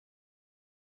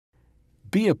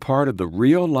Be a part of the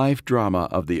real-life drama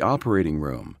of the operating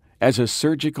room as a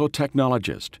surgical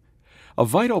technologist. A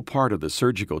vital part of the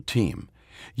surgical team,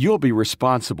 you'll be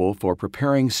responsible for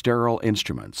preparing sterile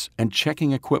instruments and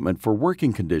checking equipment for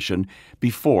working condition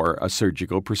before a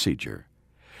surgical procedure.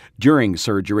 During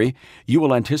surgery, you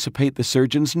will anticipate the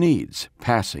surgeon's needs,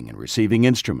 passing and receiving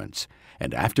instruments,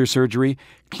 and after surgery,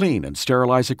 clean and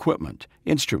sterilize equipment,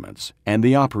 instruments, and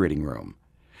the operating room.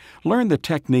 Learn the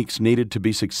techniques needed to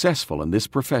be successful in this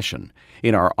profession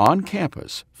in our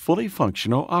on-campus, fully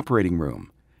functional operating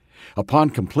room.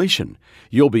 Upon completion,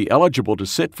 you'll be eligible to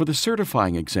sit for the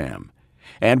certifying exam,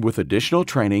 and with additional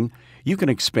training, you can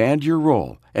expand your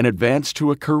role and advance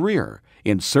to a career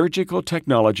in surgical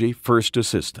technology first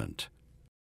assistant.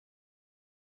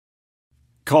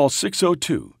 Call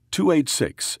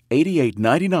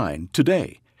 602-286-8899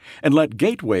 today and let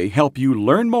GateWay help you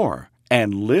learn more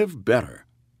and live better.